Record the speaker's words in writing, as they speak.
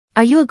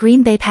Are you a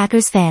Green Bay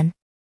Packers fan?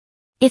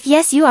 If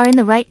yes, you are in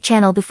the right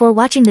channel. Before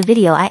watching the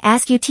video, I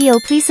ask you to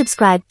please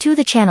subscribe to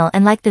the channel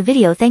and like the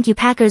video. Thank you.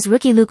 Packers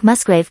rookie Luke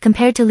Musgrave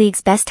compared to league's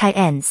best tight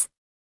ends.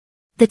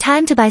 The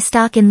time to buy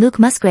stock in Luke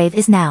Musgrave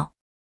is now.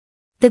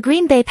 The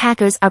Green Bay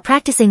Packers are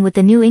practicing with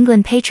the New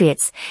England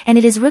Patriots, and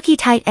it is rookie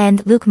tight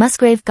end Luke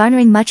Musgrave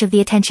garnering much of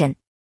the attention.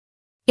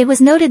 It was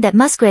noted that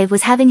Musgrave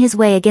was having his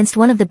way against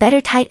one of the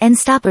better tight end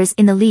stoppers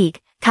in the league,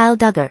 Kyle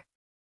Dugger.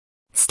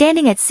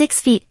 Standing at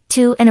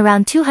 6'2" and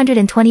around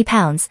 220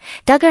 pounds,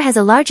 Dugger has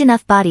a large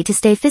enough body to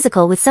stay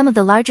physical with some of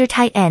the larger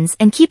tight ends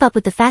and keep up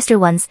with the faster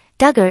ones.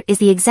 Dugger is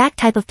the exact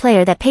type of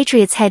player that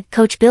Patriots head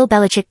coach Bill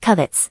Belichick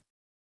covets.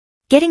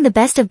 Getting the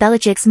best of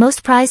Belichick's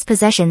most prized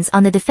possessions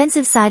on the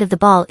defensive side of the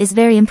ball is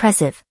very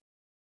impressive.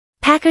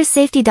 Packers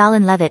safety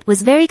Dallin Leavitt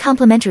was very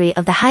complimentary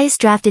of the highest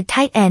drafted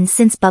tight end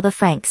since Bubba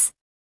Franks.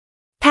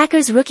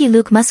 Packers rookie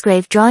Luke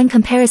Musgrave drawing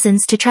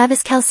comparisons to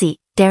Travis Kelce,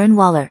 Darren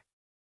Waller.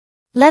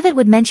 Leavitt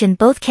would mention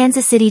both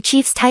Kansas City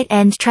Chiefs tight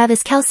end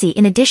Travis Kelce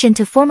in addition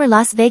to former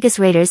Las Vegas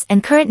Raiders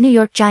and current New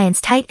York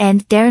Giants tight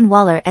end Darren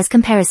Waller as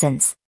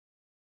comparisons.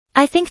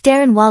 I think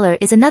Darren Waller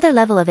is another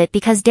level of it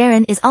because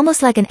Darren is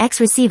almost like an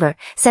ex-receiver,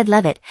 said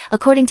Leavitt,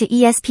 according to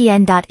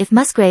ESPN. If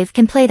Musgrave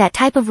can play that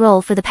type of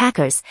role for the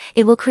Packers,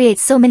 it will create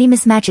so many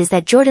mismatches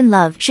that Jordan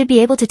Love should be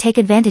able to take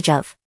advantage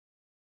of.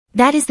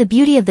 That is the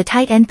beauty of the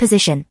tight end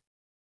position.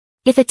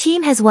 If a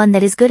team has one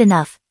that is good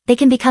enough, they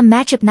can become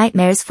matchup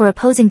nightmares for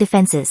opposing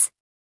defenses.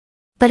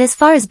 But as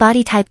far as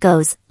body type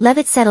goes,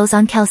 Leavitt settles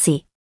on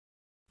Kelce.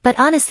 But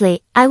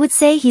honestly, I would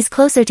say he's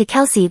closer to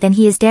Kelce than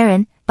he is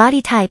Darren,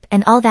 body type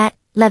and all that,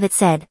 Leavitt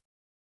said.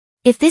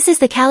 If this is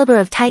the caliber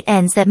of tight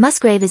ends that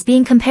Musgrave is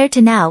being compared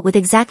to now with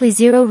exactly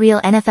 0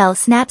 real NFL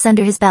snaps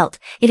under his belt,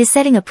 it is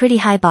setting a pretty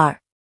high bar.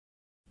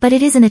 But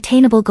it is an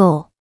attainable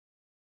goal.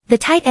 The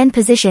tight end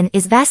position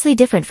is vastly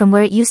different from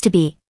where it used to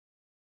be.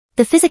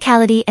 The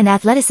physicality and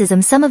athleticism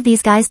some of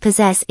these guys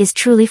possess is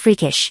truly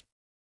freakish.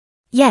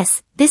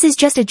 Yes, this is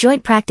just a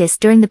joint practice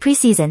during the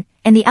preseason,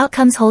 and the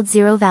outcomes hold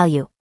zero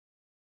value.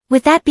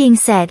 With that being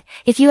said,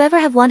 if you ever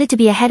have wanted to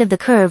be ahead of the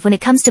curve when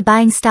it comes to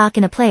buying stock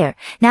in a player,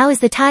 now is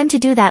the time to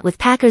do that with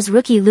Packers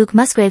rookie Luke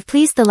Musgrave.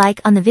 Please the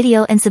like on the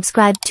video and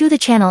subscribe to the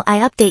channel.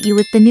 I update you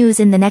with the news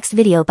in the next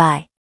video.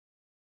 Bye.